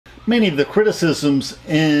Many of the criticisms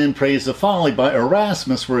in Praise of Folly by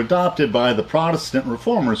Erasmus were adopted by the Protestant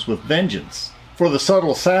Reformers with vengeance. For the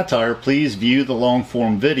subtle satire, please view the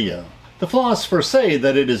long-form video. The philosophers say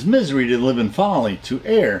that it is misery to live in folly, to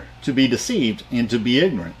err, to be deceived, and to be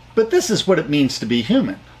ignorant. But this is what it means to be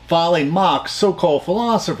human. Folly mocks so-called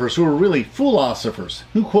philosophers who are really philosophers,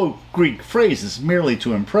 who quote Greek phrases merely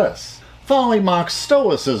to impress. Folly mocks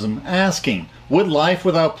stoicism, asking, would life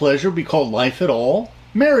without pleasure be called life at all?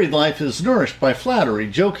 Married life is nourished by flattery,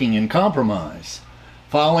 joking, and compromise.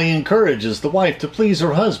 Folly encourages the wife to please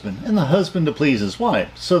her husband, and the husband to please his wife,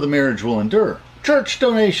 so the marriage will endure. Church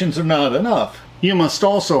donations are not enough. You must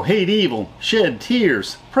also hate evil, shed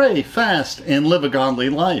tears, pray, fast, and live a godly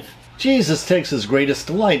life. Jesus takes his greatest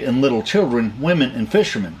delight in little children, women, and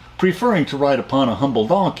fishermen, preferring to ride upon a humble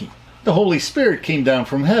donkey. The Holy Spirit came down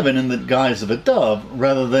from heaven in the guise of a dove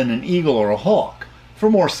rather than an eagle or a hawk. For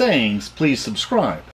more sayings, please subscribe.